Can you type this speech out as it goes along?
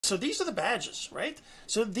So these are the badges, right?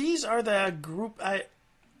 So these are the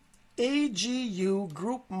AGU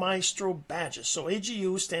Group Maestro badges. So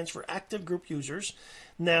AGU stands for Active Group Users.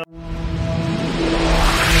 Now,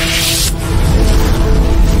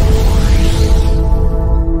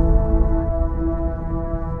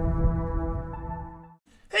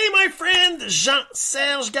 hey my friend,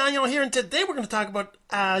 Jean-Serge Gagnon here, and today we're going to talk about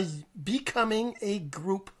becoming a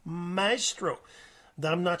Group Maestro.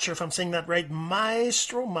 I'm not sure if I'm saying that right.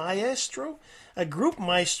 Maestro, a Group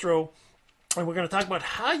Maestro. And we're going to talk about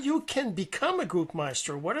how you can become a Group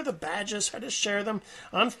Maestro. What are the badges, how to share them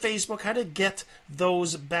on Facebook, how to get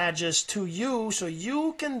those badges to you so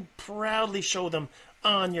you can proudly show them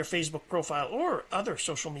on your Facebook profile or other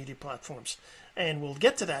social media platforms. And we'll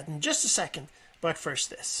get to that in just a second. But first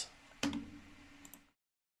this.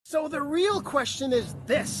 So the real question is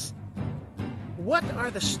this. What are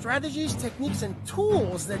the strategies, techniques, and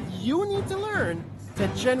tools that you need to learn to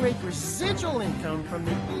generate residual income from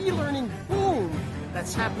the e-learning boom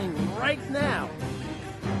that's happening right now?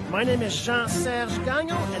 My name is Jean-Serge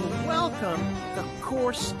Gagnon, and welcome to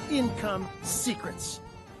Course Income Secrets.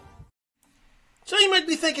 So you might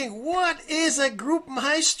be thinking, what is a Group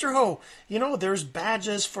Maestro? You know, there's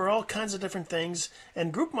badges for all kinds of different things,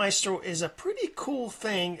 and Group Maestro is a pretty cool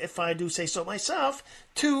thing, if I do say so myself,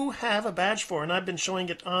 to have a badge for. And I've been showing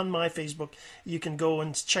it on my Facebook. You can go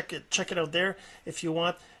and check it out there if you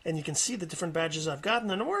want, and you can see the different badges I've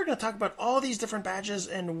gotten. And we're going to talk about all these different badges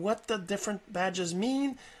and what the different badges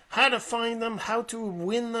mean, how to find them, how to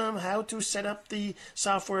win them, how to set up the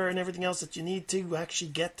software and everything else that you need to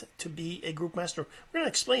actually get to be a Group Maestro. We're going to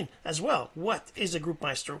explain as well what is a Group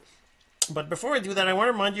Maestro. But before I do that, I want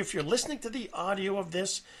to remind you, if you're listening to the audio of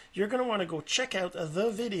this, you're going to want to go check out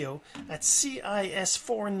the video at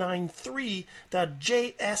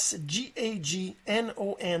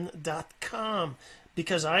cis493.jsgagnon.com.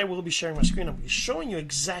 Because I will be sharing my screen. I'll be showing you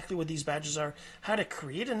exactly what these badges are, how to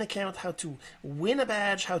create an account, how to win a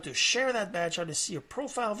badge, how to share that badge, how to see a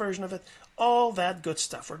profile version of it, all that good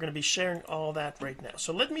stuff. We're going to be sharing all that right now.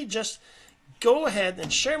 So let me just go ahead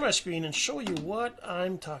and share my screen and show you what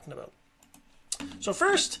I'm talking about. So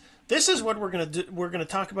first, this is what we're going to do. We're going to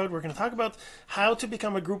talk about how to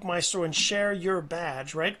become a Group Maestro and share your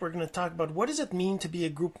badge, right? We're going to talk about what does it mean to be a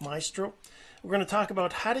Group Maestro. We're going to talk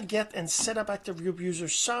about how to get and set up Active Group User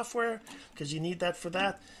software, because you need that for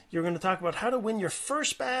that. You're going to talk about how to win your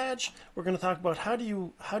first badge. We're going to talk about how do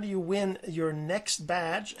you win your next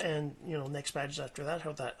badge, and next badges after that.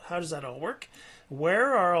 How does that all work?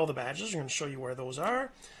 Where are all the badges? We're going to show you where those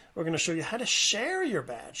are. We're going to show you how to share your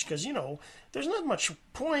badge, because there's not much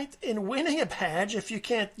point in winning a badge if you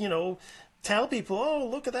can't tell people, oh,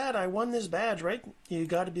 look at that, I won this badge, right? You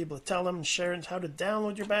got to be able to tell them and share how to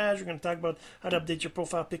download your badge. We're going to talk about how to update your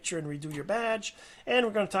profile picture and redo your badge. And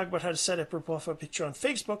we're going to talk about how to set up your profile picture on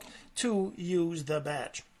Facebook to use the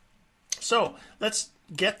badge. So let's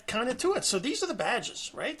get kind of to it. So these are the badges,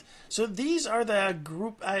 right? So these are the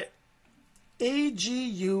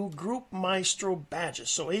AGU Group Maestro badges.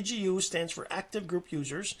 So AGU stands for Active Group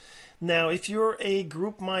Users. Now, if you're a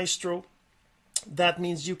Group Maestro, that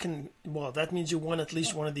means you won at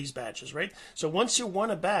least one of these badges, right? So once you won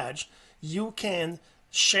a badge, you can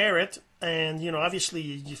share it, and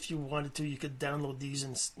obviously if you wanted to, you could download these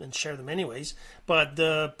and share them anyways. But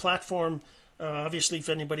the platform, obviously, if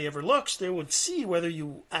anybody ever looks, they would see whether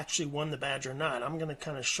you actually won the badge or not. I'm going to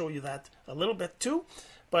kind of show you that a little bit too.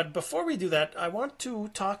 But before we do that, I want to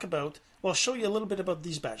show you a little bit about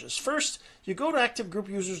these badges. First, you go to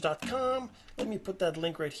activegroupusers.com. Let me put that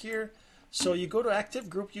link right here. So you go to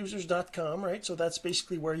activegroupusers.com, right? So that's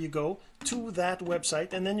basically where you go to that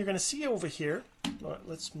website. And then you're going to see over here,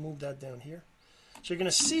 let's move that down here. So you're going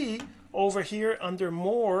to see over here under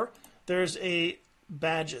more, there's a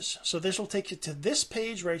badges. So this will take you to this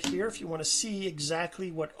page right here. If you want to see exactly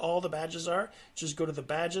what all the badges are, just go to the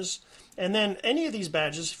badges. And then any of these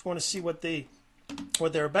badges, if you want to see what they're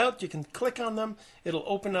about, you can click on them. It'll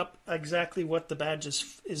open up exactly what the badge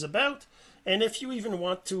is about. And if you even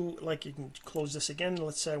want to, you can close this again.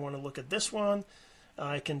 Let's say I want to look at this one.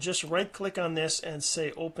 I can just right click on this and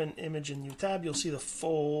say open image in new tab. You'll see the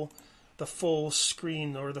full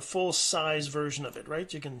screen or the full size version of it,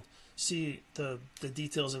 right? You can see the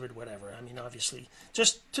details of it, whatever. I mean, obviously,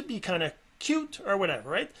 just to be kind of cute or whatever,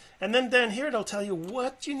 right? And then down here, it'll tell you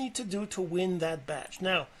what you need to do to win that badge.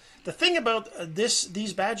 Now, the thing about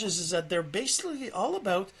these badges is that they're basically all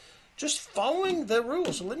about just following the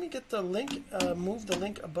rules. So let me get the link, move the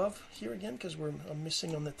link above here again, because I'm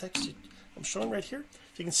missing on the text I'm showing right here.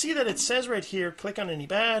 You can see that it says right here, click on any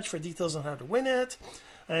badge for details on how to win it.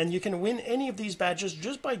 and you can win any of these badges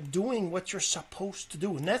just by doing what you're supposed to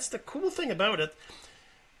do. And that's the cool thing about it.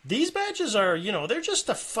 These badges are, they're just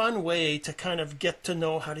a fun way to kind of get to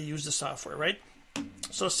know how to use the software, right?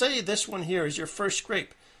 So say this one here is your first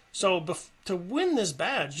scrape. So to win this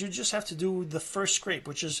badge, you just have to do the first scrape,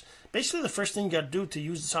 which is basically the first thing you got to do to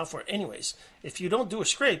use the software anyways. If you don't do a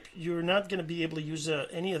scrape, you're not going to be able to use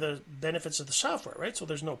any of the benefits of the software, right? So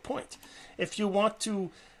there's no point. If you want to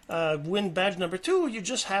win badge number 2, you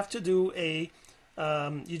just have to do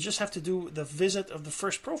the visit of the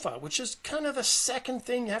first profile, which is kind of the second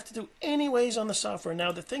thing you have to do anyways on the software.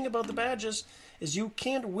 Now, the thing about the badges is you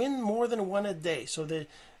can't win more than one a day. So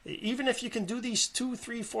even if you can do these 2,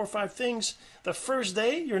 3, 4, 5 things, the first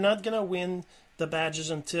day, you're not going to win the badges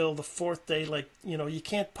until the 4th day. Like, you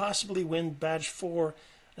can't possibly win badge 4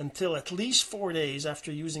 until at least 4 days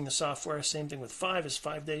after using the software. Same thing with 5 is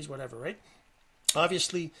 5 days, whatever, right?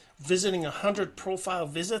 Obviously, visiting 100 profile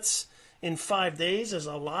visits in 5 days is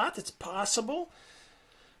a lot. It's possible.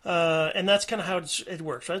 And that's kind of how it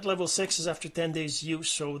works, right? Level 6 is after 10 days use,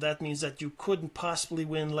 so that means that you couldn't possibly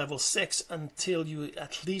win level 6 until you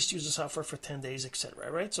at least use the software for 10 days,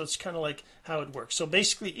 etc., right? So it's kind of like how it works. So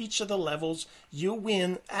basically, each of the levels you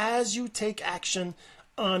win as you take action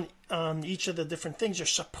on each of the different things you're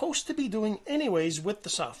supposed to be doing anyways with the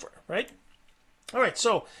software, right? All right,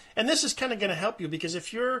 so, and this is kind of going to help you, because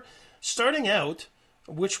if you're starting out,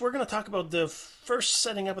 which we're going to talk about the first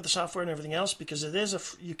setting up of the software and everything else, because it is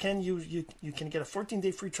you can get a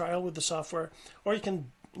 14-day free trial with the software, or you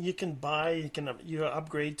can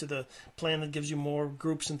upgrade to the plan that gives you more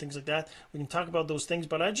groups and things like that. We can talk about those things,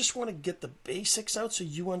 but I just want to get the basics out so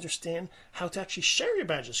you understand how to actually share your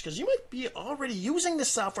badges, because you might be already using this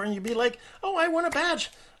software and you'd be like, oh, I want a badge.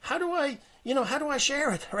 How do I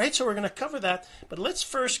share it, right? So we're going to cover that, but let's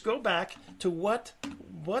first go back to what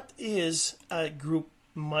is a Group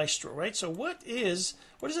Maestro, right? So what does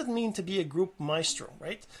it mean to be a Group Maestro,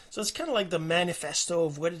 right? So it's kind of like the manifesto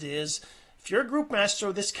of what it is. If you're a Group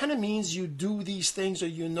Maestro, this kind of means you do these things, or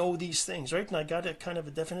you know these things, right? And I got a kind of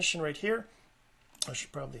a definition right here. I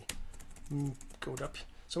should probably go it up.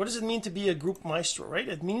 So what does it mean to be a Group Maestro, right?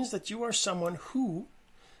 It means that you are someone who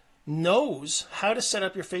knows how to set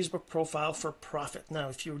up your Facebook profile for profit. Now,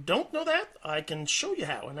 if you don't know that, I can show you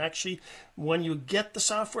how. And actually, when you get the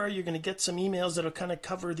software, you're going to get some emails that'll kind of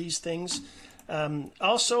cover these things.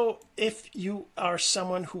 Also, if you are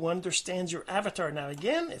someone who understands your avatar. Now,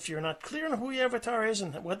 again, if you're not clear on who your avatar is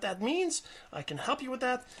and what that means, I can help you with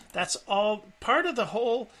that. That's all part of the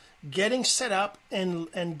whole getting set up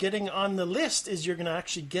and getting on the list. Is you're going to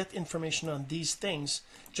actually get information on these things,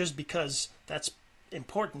 just because that's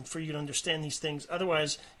important for you to understand these things.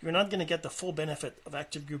 Otherwise, you're not going to get the full benefit of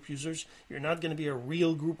active group users. You're not going to be a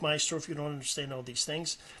real Group Maestro if you don't understand all these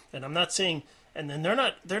things. And I'm not saying, and then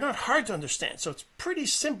they're not hard to understand. So it's pretty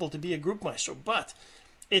simple to be a Group Maestro, but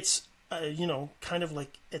it's kind of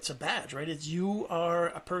like it's a badge, right? It's you are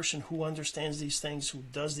a person who understands these things, who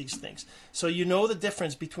does these things. So you know the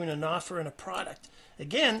difference between an offer and a product.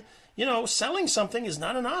 Again, selling something is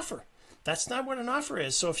not an offer. That's not what an offer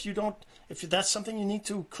is. So if that's something you need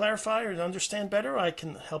to clarify or understand better, I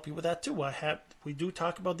can help you with that too. We do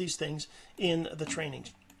talk about these things in the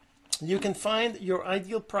trainings. You can find your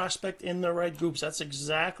ideal prospect in the right groups. That's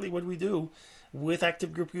exactly what we do with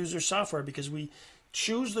active group user software, because we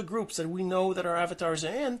choose the groups that we know that our avatars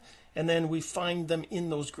are in, and then we find them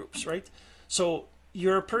in those groups, right? So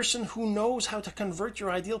you're a person who knows how to convert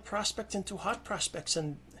your ideal prospect into hot prospects,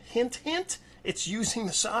 and hint, it's using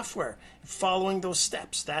the software, following those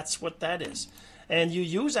steps. That's what that is. And you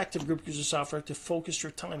use active group user software to focus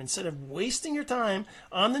your time. Instead of wasting your time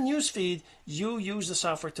on the news feed, you use the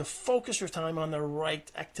software to focus your time on the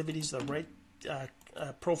right activities, the right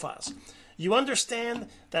profiles. You understand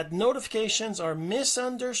that notifications are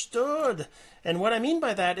misunderstood. And what I mean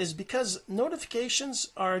by that is because notifications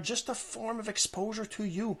are just a form of exposure to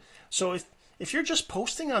you. So if you're just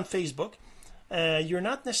posting on Facebook, you're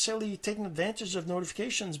not necessarily taking advantage of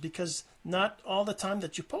notifications, because not all the time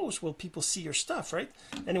that you post will people see your stuff, right?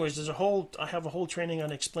 Anyways, I have a whole training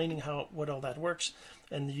on explaining what all that works,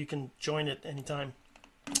 and you can join it anytime.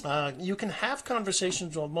 You can have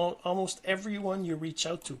conversations with almost everyone you reach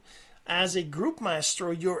out to. As a Group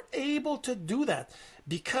Maestro, you're able to do that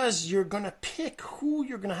because you're going to pick who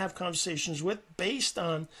you're going to have conversations with based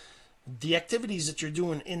on the activities that you're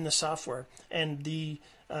doing in the software and the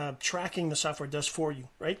tracking the software does for you,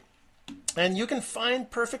 right? And you can find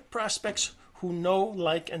perfect prospects who know,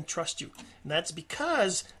 like, and trust you. And that's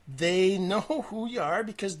because they know who you are,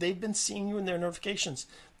 because they've been seeing you in their notifications.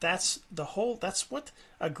 That's what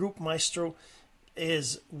a Group Maestro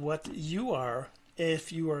is. What you are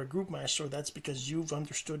if you are a Group Maestro, that's because you've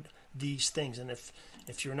understood these things. And if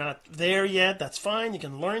you're not there yet, that's fine. You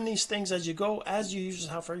can learn these things as you go. As you use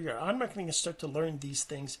the software, you're automatically going to start to learn these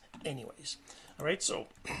things anyways. All right, so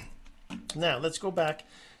now let's go back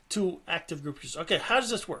to active group users. Okay, how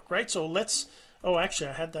does this work, right? So let's, oh, actually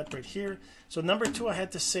I had that right here. So number 2, I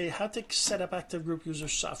had to say how to set up active group user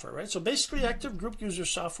software, right? So basically active group user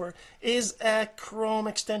software is a Chrome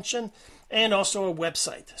extension and also a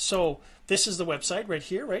website. So this is the website right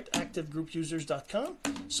here, right? activegroupusers.com.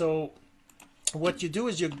 So what you do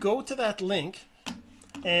is you go to that link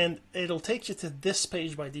and it'll take you to this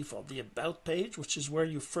page by default, the about page, which is where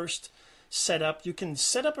you first set up. You can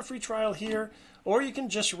set up a free trial here, or you can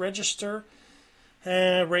just register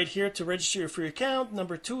right here to register your free account.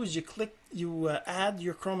 Number 2 is you add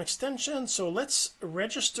your Chrome extension. So let's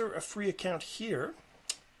register a free account here.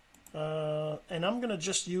 And I'm going to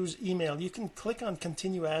just use email. You can click on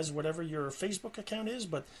continue as whatever your Facebook account is,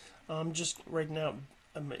 but just right now,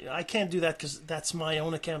 I can't do that because that's my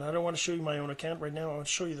own account. I don't want to show you my own account right now. I want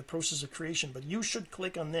to show you the process of creation, but you should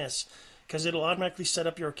click on this because it'll automatically set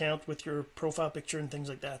up your account with your profile picture and things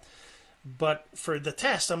like that. But for the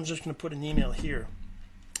test, I'm just going to put an email here.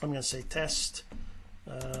 I'm going to say test.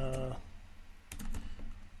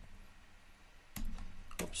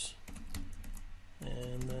 Oops.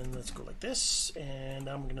 And then let's go like this. And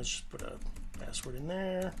I'm going to just put a password in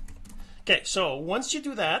there. Okay, so once you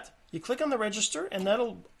do that, you click on the register, and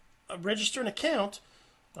that'll register an account.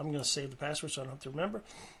 I'm going to save the password so I don't have to remember.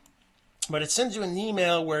 But it sends you an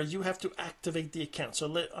email where you have to activate the account.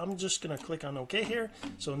 So I'm just going to click on OK here.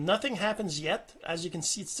 So nothing happens yet. As you can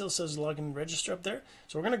see, it still says login and register up there.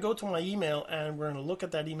 So we're going to go to my email, and we're going to look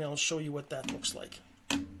at that email and show you what that looks like.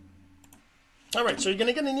 All right, so you're going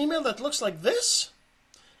to get an email that looks like this.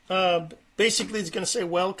 Basically, it's going to say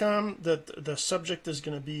welcome. The subject is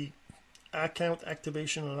going to be account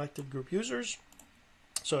activation on active group users.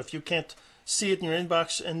 So if you can't see it in your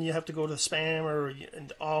inbox and you have to go to spam or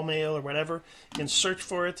all mail or whatever, you can search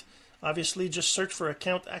for it. Obviously, just search for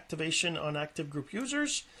account activation on active group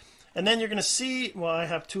users, and then you're going to see, well, I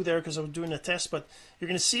have 2 there because I was doing a test, but you're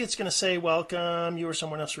going to see it's going to say welcome, you or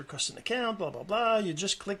someone else requested an account, blah blah blah. You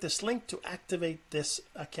just click this link to activate this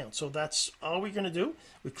account. So that's all we're going to do.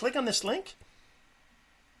 We click on this link.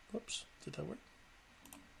 Whoops, did that work?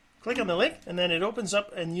 Click on the link, and then it opens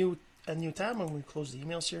up a new tab. I'm going to close the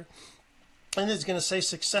emails here, and it's going to say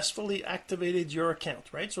successfully activated your account,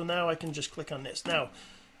 right? So now I can just click on this. Now,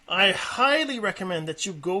 I highly recommend that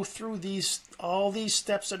you go through all these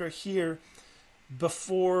steps that are here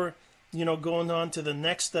before going on to the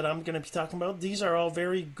next that I'm going to be talking about. These are all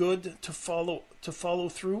very good to follow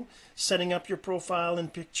through. Setting up your profile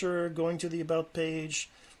and picture, going to the about page,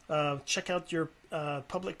 check out your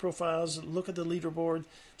public profiles, look at the leaderboard,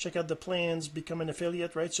 check out the plans, become an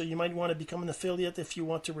affiliate, right? So you might want to become an affiliate if you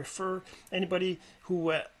want to refer anybody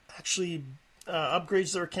who actually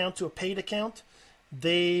upgrades their account to a paid account.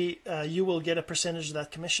 You will get a percentage of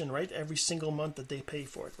that commission, right? Every single month that they pay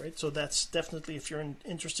for it, right? So that's definitely, if you're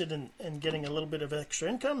interested in getting a little bit of extra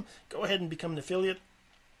income, go ahead and become an affiliate.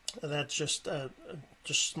 That's just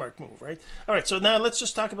smart move, right? All right, so now let's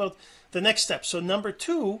just talk about the next step. So number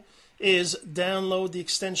 2 is download the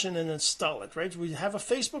extension and install it, right? We have a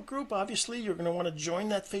Facebook group. Obviously, you're going to want to join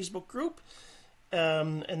that Facebook group.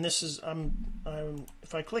 And this is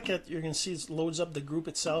if I click it, you're going to see it loads up the group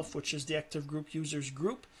itself, which is the active group users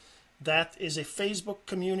group. That is a Facebook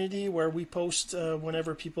community where we post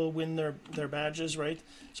whenever people win their badges, right?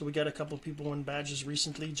 So we got a couple of people win badges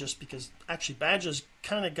recently, just because actually badges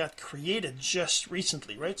kind of got created just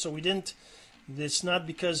recently, right? So it's not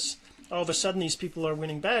because all of a sudden these people are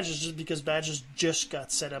winning badges, just because badges just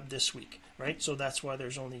got set up this week, right? So that's why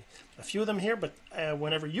there's only a few of them here. But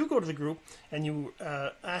whenever you go to the group and you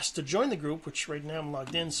ask to join the group, which right now I'm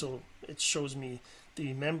logged in, so it shows me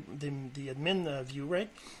the admin view, right?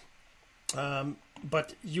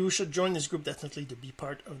 But you should join this group definitely to be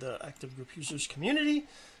part of the active group users community.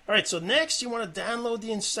 All right, so next you want to download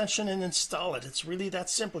the extension and install it. It's really that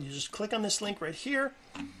simple. You just click on this link right here,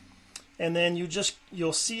 and then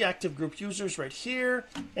you'll see active group users right here,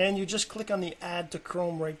 and you just click on the add to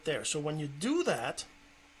Chrome right there. So when you do that,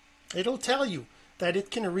 it'll tell you that it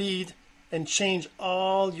can read and change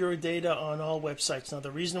all your data on all websites. Now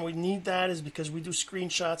the reason we need that is because we do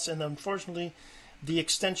screenshots, and unfortunately the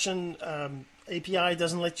extension API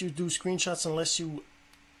doesn't let you do screenshots unless you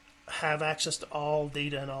have access to all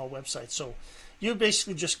data and all websites. So you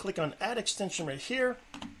basically just click on add extension right here.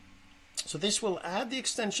 So this will add the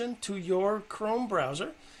extension to your Chrome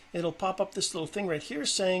browser. It'll pop up this little thing right here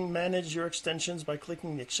saying manage your extensions by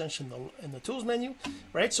clicking the extension in the tools menu,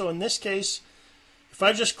 right? So in this case, if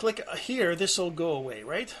I just click here, this will go away,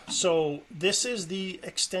 right? So this is the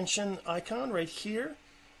extension icon right here.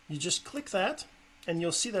 You just click that and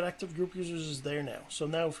you'll see that active group users is there now. So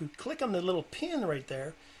now if we click on the little pin right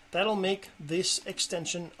there, that'll make this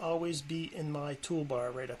extension always be in my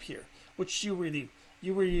toolbar right up here, which you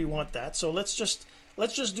really want that. So let's just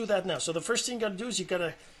do that now. So the first thing you got to do is you got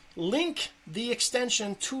to link the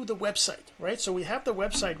extension to the website, right? So we have the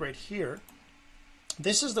website right here.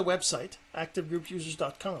 This is the website,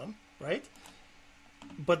 activegroupusers.com, right?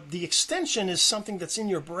 But the extension is something that's in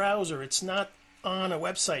your browser. It's not on a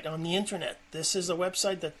website on the internet. This is a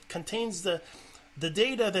website that contains the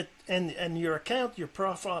data that and your account, your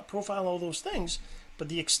profile, all those things. But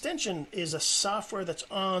the extension is a software that's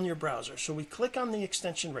on your browser. So we click on the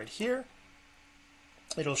extension right here.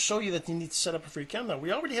 It'll show you that you need to set up a free account. Now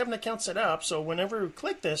we already have an account set up, so whenever we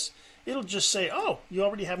click this, it'll just say, oh, you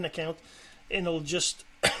already have an account, and it'll just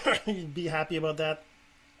be happy about that.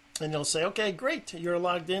 And it'll say, okay, great, you're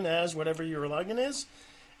logged in as whatever your login is.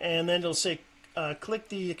 And then it'll say, click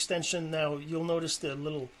the extension. Now you'll notice the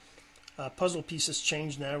little puzzle pieces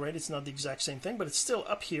change now, right? It's not the exact same thing, but it's still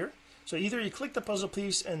up here. So either you click the puzzle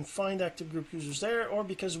piece and find active group users there, or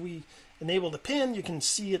because we enable the pin, you can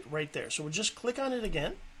see it right there. So we'll just click on it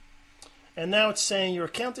again. And now it's saying your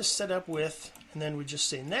account is set up with, and then we just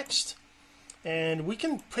say next. And we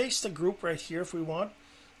can paste a group right here if we want.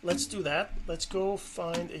 Let's do that. Let's go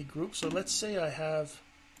find a group. So let's say I have,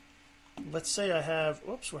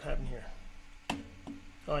 oops, what happened here?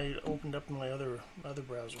 Oh, I opened up my other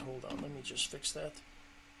browser. Hold on, let me just fix that.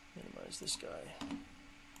 Minimize this guy.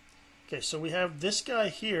 Okay, so we have this guy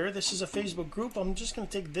here. This is a Facebook group. I'm just going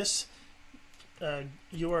to take this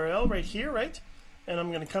URL right here, right? And I'm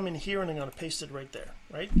going to come in here and I'm going to paste it right there,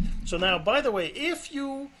 right? So now, by the way, if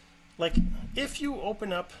you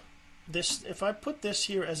open up this, if I put this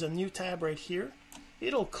here as a new tab right here,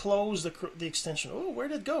 it'll close the extension. Oh, where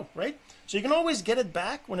did it go, right? So you can always get it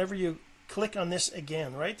back whenever you click on this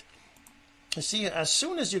again, right? You see, as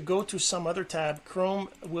soon as you go to some other tab, Chrome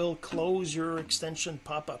will close your extension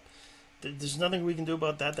pop-up. There's nothing we can do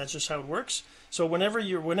about that. That's just how it works. So whenever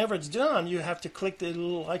it's done, you have to click the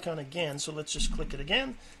little icon again. So let's just click it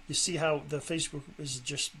again. You see how the Facebook is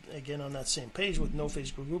just again on that same page with no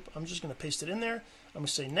Facebook group. I'm just going to paste it in there. I'm going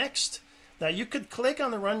to say next. Now you could click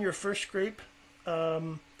on the run your first scrape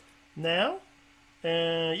now.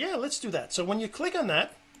 Yeah, let's do that. So when you click on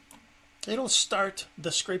that, it'll start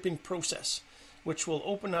the scraping process, which will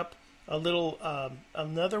open up a little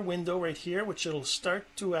another window right here, which it'll start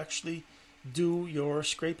to actually do your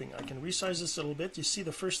scraping. I can resize this a little bit. You see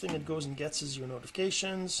the first thing it goes and gets is your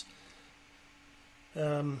notifications,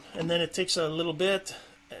 and then it takes a little bit,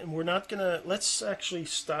 and we're not gonna, let's actually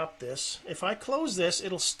stop this. If I close this,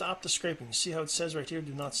 it'll stop the scraping. You see how it says right here,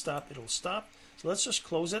 do not stop, it'll stop. So let's just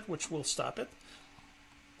close it, which will stop it,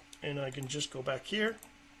 and I can just go back here,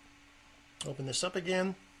 open this up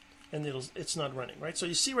again, and it's not running, right? So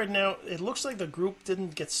you see right now, it looks like the group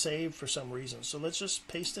didn't get saved for some reason. So let's just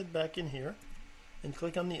paste it back in here and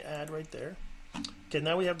click on the add right there. Okay,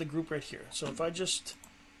 now we have the group right here. So if I just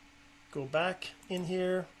go back in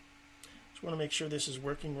here, just want to make sure this is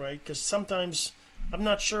working right, because sometimes I'm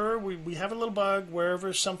not sure. We have a little bug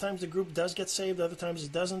wherever sometimes the group does get saved, other times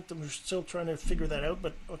it doesn't, and we're still trying to figure that out.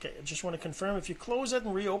 But okay, I just want to confirm. If you close it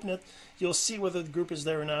and reopen it, you'll see whether the group is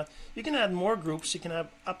there or not. You can add more groups. You can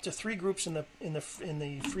have up to 3 groups in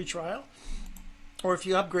the free trial, or if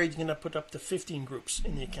you upgrade, you can put up to 15 groups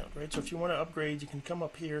in the account, right? So if you want to upgrade, you can come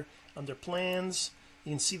up here under plans.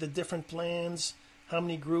 You can see the different plans, how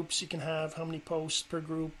many groups you can have, how many posts per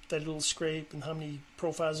group that it'll scrape, and how many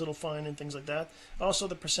profiles it'll find, and things like that. Also,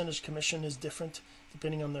 the percentage commission is different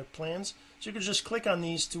depending on their plans. So you can just click on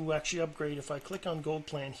these to actually upgrade. If I click on Gold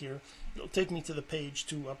Plan here, it'll take me to the page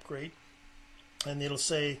to upgrade, and it'll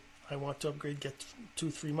say I want to upgrade, get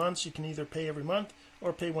 2-3 months. You can either pay every month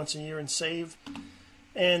or pay once a year and save.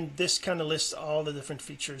 And this kind of lists all the different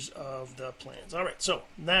features of the plans. All right, so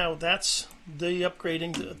now that's the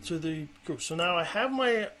upgrading to the group. So now I have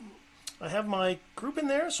my group in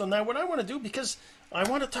there. So now what I want to do, because I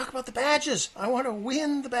want to talk about the badges, I want to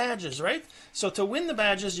win the badges, right? So to win the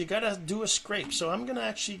badges, you got to do a scrape. So I'm going to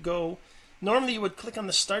actually go. Normally you would click on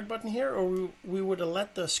the start button here, or we would have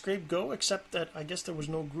let the scrape go, except that I guess there was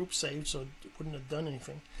no group saved, so it wouldn't have done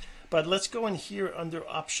anything. But let's go in here under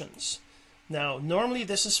options. Now, normally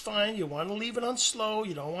this is fine. You want to leave it on slow.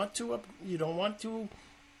 You don't want to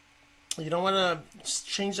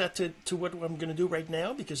change that to what I'm going to do right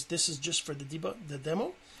now, because this is just for the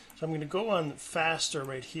demo. So I'm going to go on faster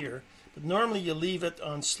right here. But normally you leave it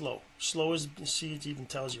on slow. Slow is, see, it even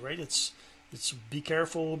tells you, right? It's be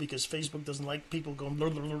careful because Facebook doesn't like people going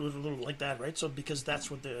like that, right? So because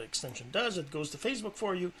that's what the extension does, it goes to Facebook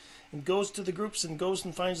for you and goes to the groups and goes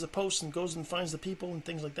and finds the posts and goes and finds the people and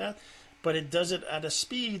things like that. But it does it at a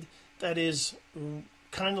speed that is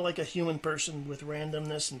kind of like a human person with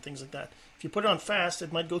randomness and things like that. If you put it on fast,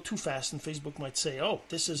 it might go too fast and Facebook might say, oh,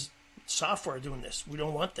 this is software doing this. We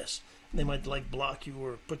don't want this. And they might like block you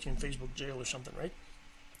or put you in Facebook jail or something, right?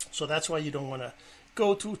 So that's why you don't want to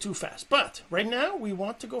go too fast. But right now we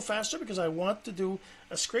want to go faster because I want to do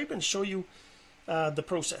a scrape and show you the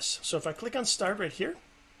process. So if I click on start right here,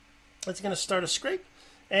 it's going to start a scrape,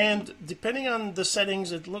 and depending on the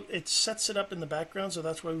settings, it sets it up in the background, so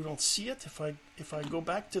that's why we don't see it. If I go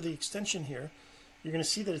back to the extension here, you're going to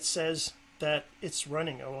see that it says that it's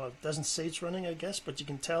running. Oh, well, it doesn't say it's running, I guess, but you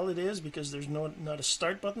can tell it is because there's not a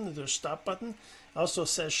start button, there's a stop button. It also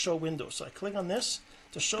says show window. So I click on this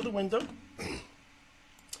to show the window.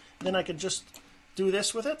 Then I can just do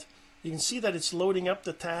this with it. You can see that it's loading up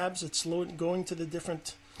the tabs. It's going to the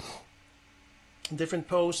different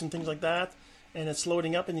posts and things like that. And it's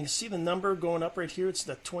loading up, and you can see the number going up right here. It's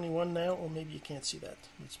at 21 now. Or maybe you can't see that.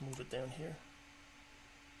 Let's move it down here.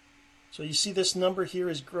 So you see this number here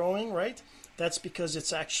is growing, right? That's because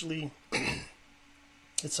it's actually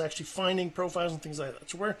finding profiles and things like that.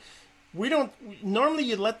 So normally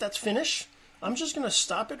you let that finish. I'm just going to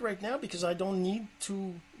stop it right now because I don't need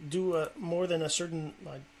to do more than a certain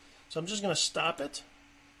line. So I'm just going to stop it.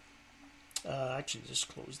 Actually, just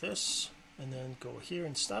close this and then go here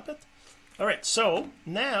and stop it. All right, so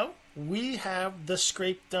now we have the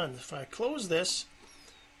scrape done. If I close this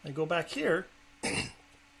and go back here,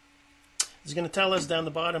 it's going to tell us down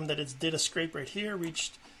the bottom that it did a scrape right here,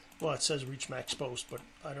 reached, well, it says reach max post, but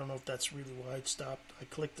I don't know if that's really why it stopped. I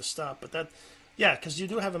clicked the stop, but that, yeah, because you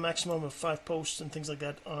do have a maximum of 5 posts and things like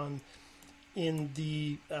that in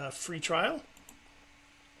the free trial.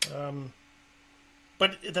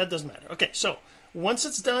 But that doesn't matter. Okay, so once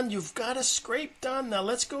it's done, you've got a scrape done. Now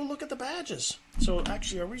let's go look at the badges. So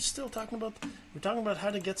actually, are we still talking about? We're talking about how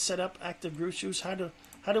to get set up active group use, how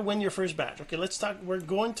to win your first badge. Okay, let's talk. We're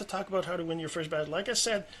going to talk about how to win your first badge. Like I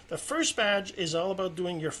said, the first badge is all about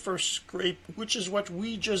doing your first scrape, which is what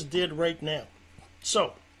we just did right now.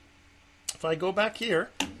 So if I go back here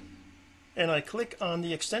and I click on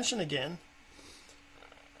the extension again,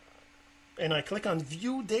 and I click on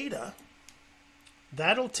view data,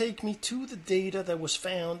 that'll take me to the data that was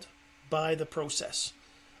found by the process.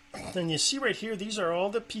 And you see right here, these are all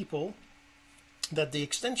the people that the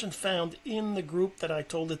extension found in the group that I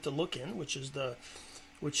told it to look in, which is the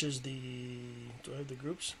do I have the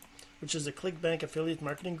groups? Which is the ClickBank Affiliate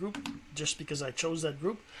Marketing Group, just because I chose that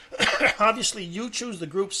group. Obviously, you choose the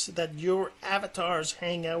groups that your avatars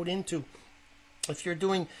hang out into. If you're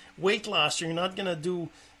doing weight loss, you're not going to do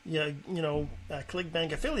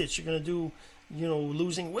ClickBank affiliates. You're going to do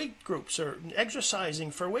losing weight groups or exercising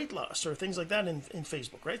for weight loss or things like that in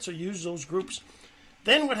Facebook, right? So use those groups.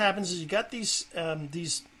 Then what happens is you got these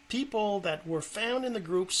people that were found in the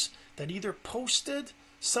groups that either posted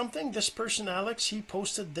something. This person, Alex, he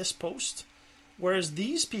posted this post, whereas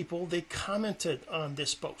these people, they commented on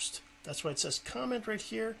this post. That's why it says comment right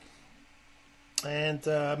here. And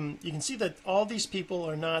you can see that all these people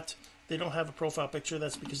are not, they don't have a profile picture.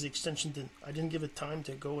 That's because the extension I didn't give it time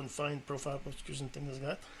to go and find profile pictures and things like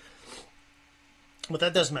that. But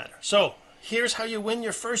that doesn't matter. So here's how you win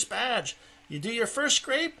your first badge. You do your first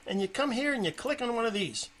scrape and you come here and you click on one of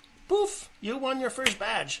these. Poof, you won your first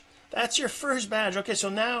badge. That's your first badge. Okay, so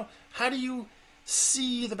now how do you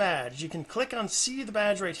see the badge? You can click on see the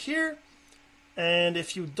badge right here. And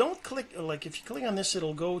if you don't click, like if you click on this,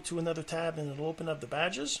 it'll go to another tab and it'll open up the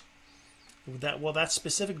badges. That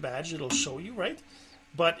specific badge it'll show you, right?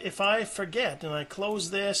 But if I forget and I close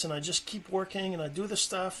this and I just keep working and I do the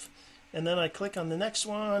stuff and then I click on the next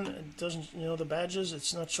one, it doesn't, the badges,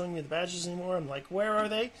 it's not showing me the badges anymore. I'm like, where are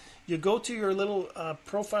they? You go to your little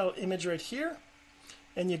profile image right here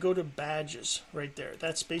and you go to badges right there.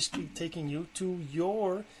 That's basically taking you to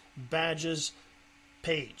your badges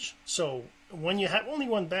page. So when you have only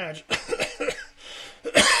one badge,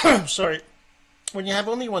 sorry, when you have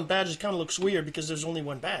only one badge, it kind of looks weird because there's only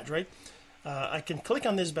one badge, right? I can click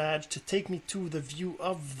on this badge to take me to the view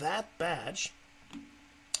of that badge.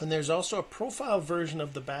 And there's also a profile version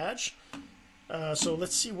of the badge. So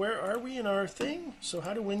let's see, where are we in our thing? So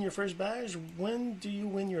how to win your first badge? When do you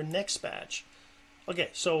win your next badge? Okay,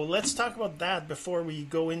 so let's talk about that before we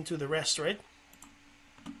go into the rest, right?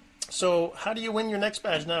 So how do you win your next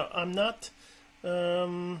badge? Now, I'm not...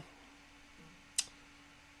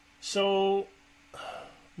 so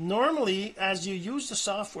normally, as you use the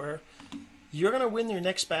software, you're going to win your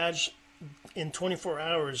next badge in 24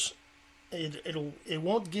 hours, it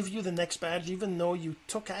won't give you the next badge, even though you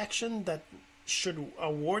took action that should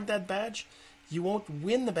award that badge. You won't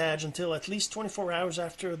win the badge until at least 24 hours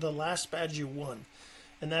after the last badge you won.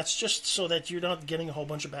 And that's just so that you're not getting a whole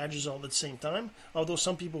bunch of badges all at the same time. Although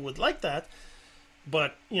some people would like that,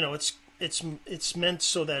 but you know, it's meant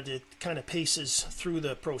so that it kind of paces through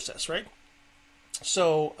the process, right?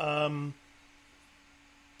 So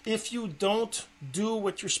if you don't do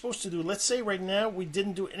what you're supposed to do, let's say right now we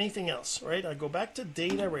didn't do anything else, right? I go back to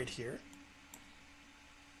data right here.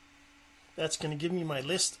 That's going to give me my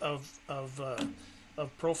list of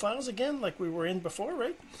profiles again, like we were in before,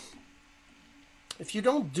 right? If you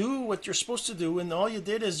don't do what you're supposed to do, and all you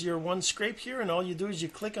did is your one scrape here, and all you do is you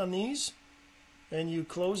click on these, and you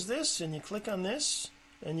close this, and you click on this,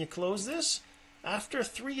 and you close this. After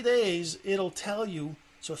 3 days, it'll tell you,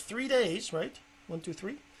 so 3 days, right? 1, 2,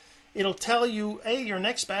 3. It'll tell you, hey, your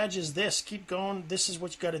next badge is this. Keep going. This is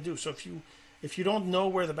what you got to do. So if you don't know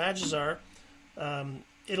where the badges are,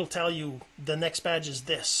 it'll tell you the next badge is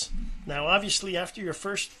this. Now, obviously, after your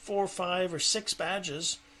first 4, 5, or 6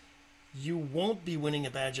 badges, you won't be winning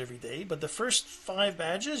a badge every day. But the first 5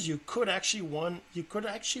 badges, you could actually win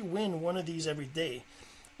one of these every day,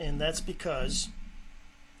 and that's because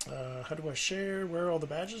how do I share? Where are all the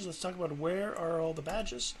badges? Let's talk about where are all the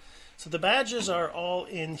badges. So the badges are all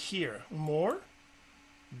in here. More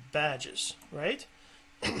badges, right?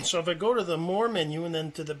 So if I go to the more menu and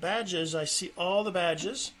then to the badges, I see all the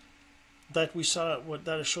badges that we saw,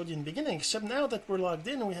 that I showed you in the beginning, except now that we're logged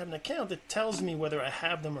in and we have an account, it tells me whether I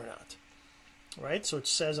have them or not, right? So it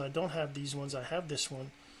says I don't have these ones, I have this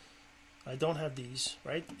one, I don't have these,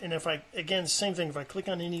 right? And if I, again, same thing, if I click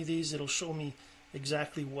on any of these, it'll show me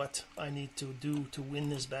exactly what I need to do to win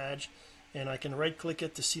this badge, and I can right click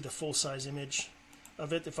it to see the full size image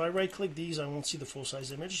of it. If I right click these, I won't see the full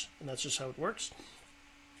size image, and that's just how it works.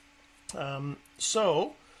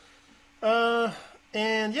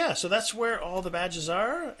 And yeah, so that's where all the badges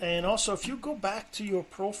are. And also, if you go back to your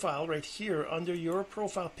profile right here under your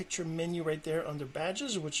profile picture menu right there under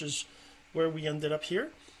badges, which is where we ended up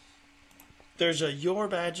here, there's a your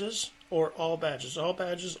badges or all badges. All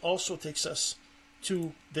badges also takes us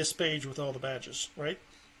to this page with all the badges, right?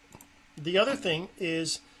 The other thing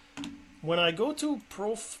is when I go to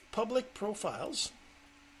public profiles,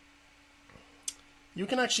 you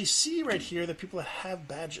can actually see right here that people have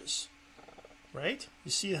badges, right?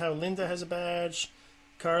 You see how Linda has a badge,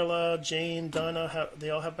 Carla, Jane, Donna, they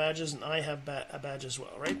all have badges, and I have a badge as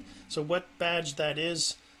well, right? So what badge that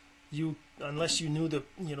is, unless you knew the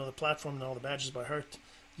platform and all the badges by heart,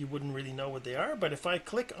 you wouldn't really know what they are. But if I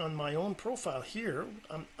click on my own profile here,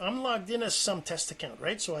 I'm logged in as some test account,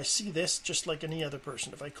 right? So I see this just like any other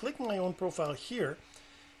person. If I click my own profile here,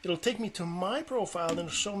 it'll take me to my profile and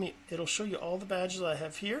it'll show you all the badges I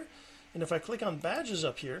have here. And if I click on badges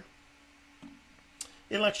up here,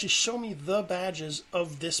 it'll actually show me the badges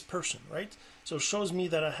of this person, right? So it shows me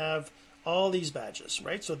that I have all these badges,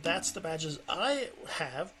 right? So that's the badges I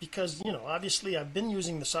have because, obviously I've been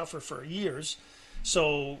using the software for years.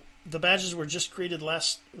 So the badges were just created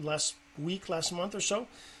last month or so.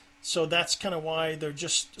 So that's kind of why they're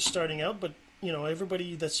just starting out. But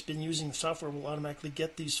everybody that's been using the software will automatically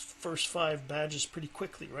get these first 5 badges pretty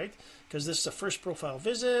quickly, right? Because this is the first profile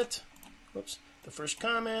visit, the first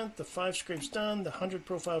comment, the 5 scrapes done, the 100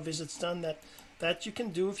 profile visits done. That you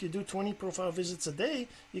can do if you do 20 profile visits a day.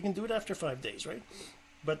 You can do it after 5 days, right?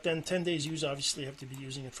 But then 10 days use, obviously, you have to be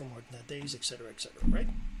using it for more than that days, etc., right?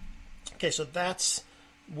 Okay, so that's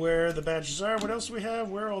where the badges are. What else do we have?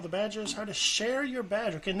 Where are all the badges? How to share your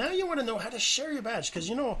badge. Okay, now you want to know how to share your badge, because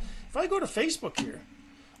if I go to Facebook here,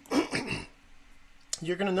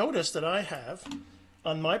 you're going to notice that I have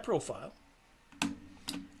on my profile,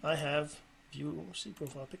 I have see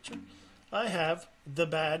profile picture, I have the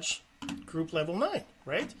badge group level 9,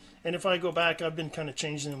 right? And if I go back, I've been kind of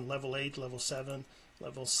changing them, level 8, level 7,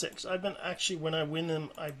 level 6. I've been actually, when I win them,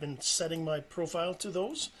 I've been setting my profile to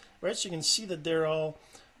those, right? So you can see that they're all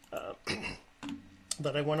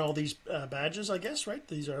that I won all these badges, I guess, right?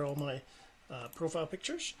 These are all my profile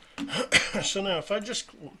pictures. So now if I just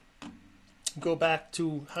go back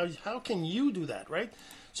to how can you do that, right?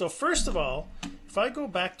 So first of all, if I go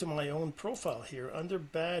back to my own profile here under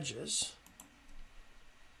badges,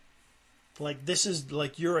 like this is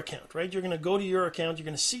like your account, right? You're going to go to your account. You're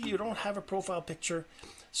going to see you don't have a profile picture.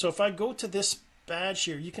 So if I go to this badge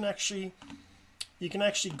here, you can actually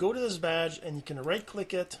go to this badge and you can right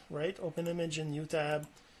click it, right? Open image in new tab,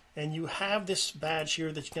 and you have this badge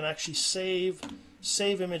here that you can actually save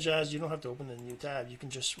save image as. You don't have to open a new tab. You can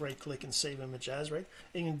just right click and save image as, right?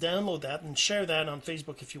 And you can download that and share that on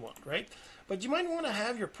Facebook if you want, right? But you might want to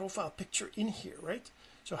have your profile picture in here, right?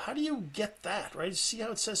 So how do you get that, right? See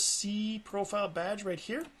how it says see profile badge right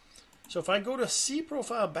here? So if I go to see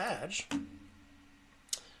profile badge,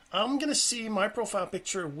 I'm going to see my profile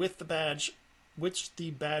picture with the badge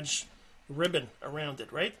ribbon around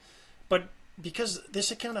it, right? But because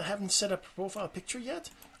this account I haven't set up a profile picture yet,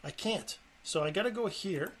 I can't. So I got to go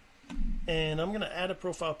here, and I'm going to add a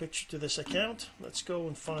profile picture to this account. Let's go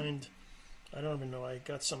and find, I don't even know, I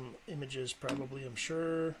got some images probably, I'm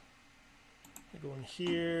sure. I go in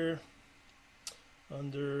here,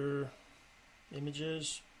 under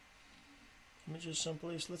images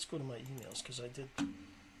someplace. Let's go to my emails, because I did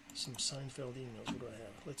some Seinfeld emails. What do I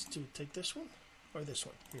have? Let's take this one or this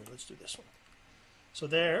one. Here, let's do this one. So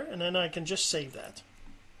there, and then I can just save that.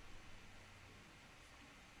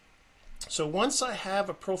 So once I have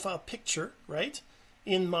a profile picture, right,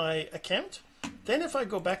 in my account, then if I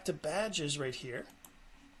go back to badges right here,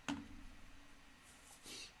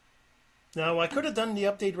 now I could have done the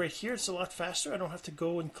update right here. It's a lot faster. I don't have to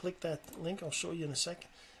go and click that link. I'll show you in a second.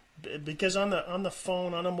 Because on the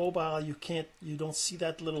phone, on a mobile, you don't see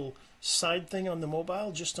that little side thing on the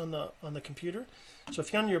mobile, just on the computer. So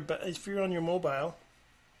if you're on your mobile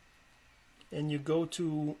and you go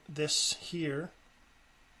to this here,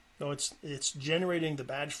 no, it's generating the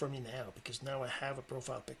badge for me now, because now I have a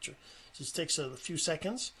profile picture. So it takes a few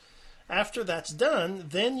seconds. After that's done,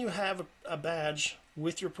 then you have a badge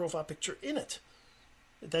with your profile picture in it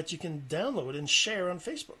that you can download and share on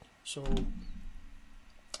Facebook. So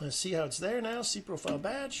let's see how it's there now. See profile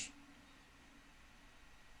badge.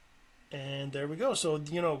 And there we go. So,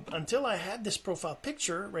 you know, until I had this profile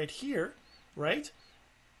picture right here, right,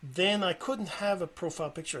 then I couldn't have a profile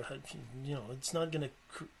picture. You know, it's not going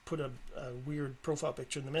to put a weird profile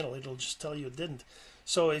picture in the middle. It'll just tell you it didn't.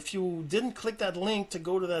 So if you didn't click that link to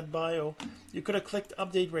go to that bio, you could have clicked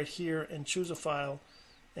update right here and choose a file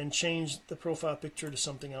and change the profile picture to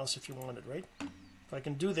something else if you wanted, right? If I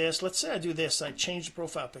can do this, let's say I do this, I change the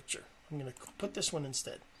profile picture. I'm going to put this one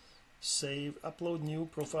instead. Save, upload new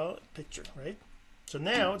profile picture, right? So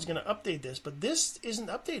now it's going to update this, but this isn't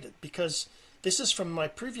updated because this is from my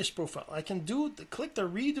previous profile. I can click the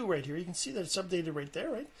redo right here. You can see that it's updated right there,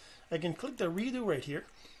 right? I can click the redo right here.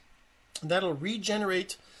 That'll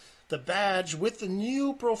regenerate the badge with the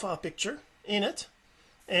new profile picture in it,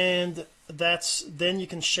 and then you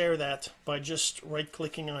can share that by just right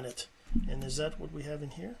clicking on it. And is that what we have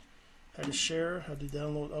in here? How to share, how to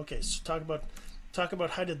download. Okay, so talk about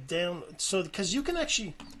how to download. So because you can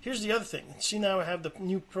actually, here's the other thing. See, now I have the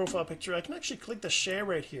new profile picture. I can actually click the share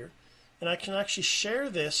right here, and I can actually share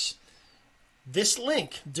this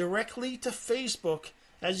link directly to Facebook.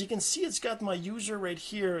 As you can see, it's got my user right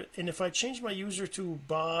here, and if I change my user to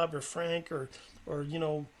Bob or Frank or you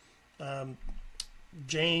know,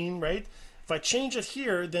 Jane, right? If I change it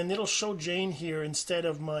here, then it'll show Jane here instead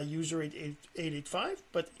of my user 885.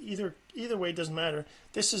 But either way, it doesn't matter.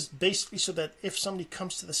 This is basically so that if somebody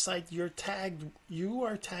comes to the site, you are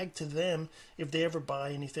tagged to them if they ever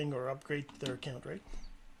buy anything or upgrade their account, right?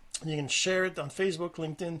 You can share it on Facebook,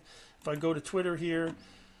 LinkedIn. If I go to Twitter here,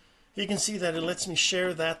 you can see that it lets me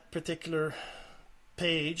share that particular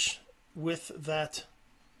page with that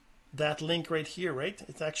link right here, right?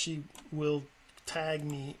 It actually will tag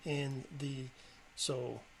me in the,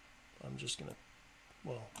 so I'm just gonna,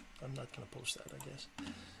 well, I'm not gonna post that, I guess.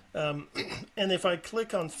 And if I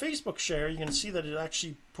click on Facebook share, you can see that it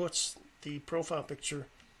actually puts the profile picture,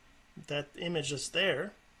 that image that's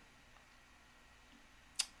there,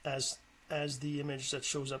 as the image that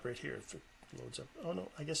shows up right here. If it loads up, oh no,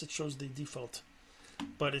 I guess it shows the default,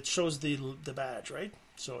 but it shows the badge, right?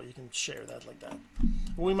 So you can share that like that.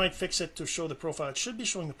 We might fix it to show the profile. It should be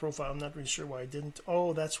showing the profile. I'm not really sure why I didn't.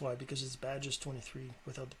 Oh, that's why, because it's badges 23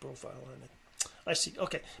 without the profile on it. I see.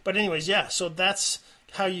 Okay, but anyways, yeah, so that's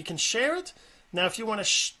how you can share it. Now if you want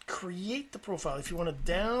to create the profile, if you want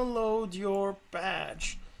to download your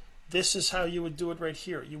badge, this is how you would do it right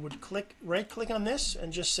here. You would right click on this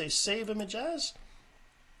and just say save image as,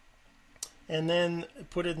 and then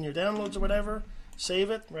put it in your downloads or whatever,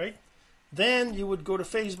 save it, right? Then you would go to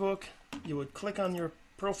Facebook, you would click on your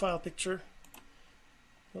profile picture.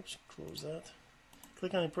 Oops, close that.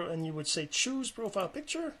 Click on your and you would say choose profile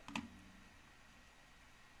picture.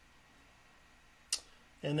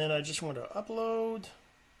 And then I just want to upload.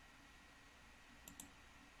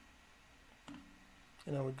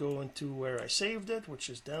 And I would go into where I saved it, which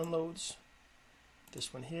is downloads.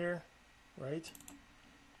 This one here, right?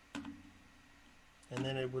 And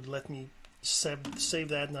then it would let me save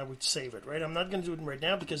that, and I would save it, right? I'm not going to do it right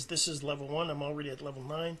now because this is level 1. I'm already at level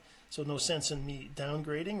 9, so no sense in me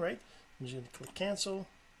downgrading, right? I'm just going to click cancel,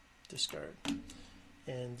 discard.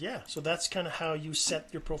 And yeah, so that's kind of how you set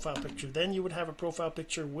your profile picture. Then you would have a profile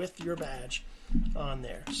picture with your badge on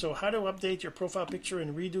there. So how to update your profile picture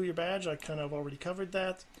and redo your badge, I kind of already covered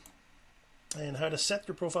that. And how to set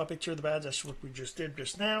your profile picture of the badge, that's what we just did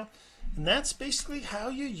just now. And that's basically how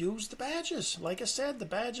you use the badges. Like I said, the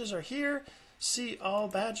badges are here. See all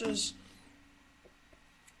badges.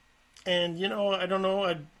 And you know, I don't know,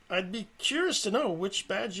 I'd be curious to know which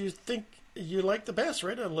badge you think you like the best,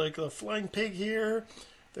 right? I like the flying pig here.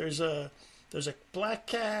 There's a black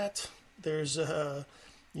cat. There's a,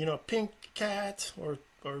 you know, pink cat or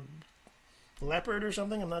leopard or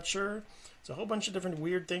something. I'm not sure. It's a whole bunch of different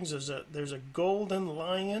weird things. There's a golden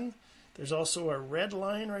lion. There's also a red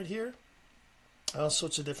lion right here. All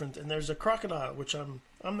sorts of different. And there's a crocodile, which I'm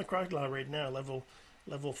the crocodile right now, level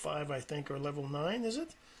 5, I think, or level 9, is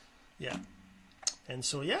it? Yeah. And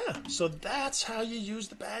so yeah, so that's how you use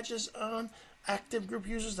the badges on active group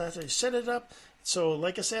users. That's how you set it up. So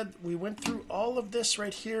like I said, we went through all of this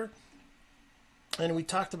right here, and we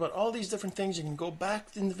talked about all these different things. You can go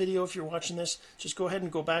back in the video if you're watching this. Just go ahead and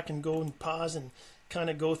go back and go and pause and kind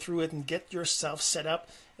of go through it and get yourself set up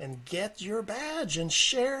and get your badge and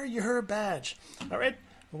share your badge. All right,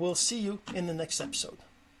 we'll see you in the next episode.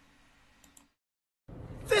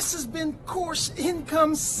 This has been Course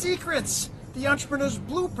Income Secrets, the entrepreneur's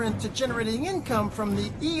blueprint to generating income from the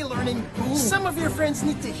e-learning boom. Some of your friends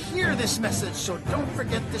need to hear this message, so don't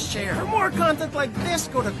forget to share. For more content like this,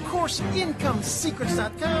 go to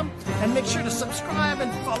CourseIncomeSecrets.com and make sure to subscribe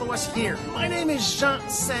and follow us here. My name is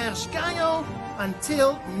Jean-Serge Gagnon.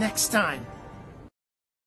 Until next time.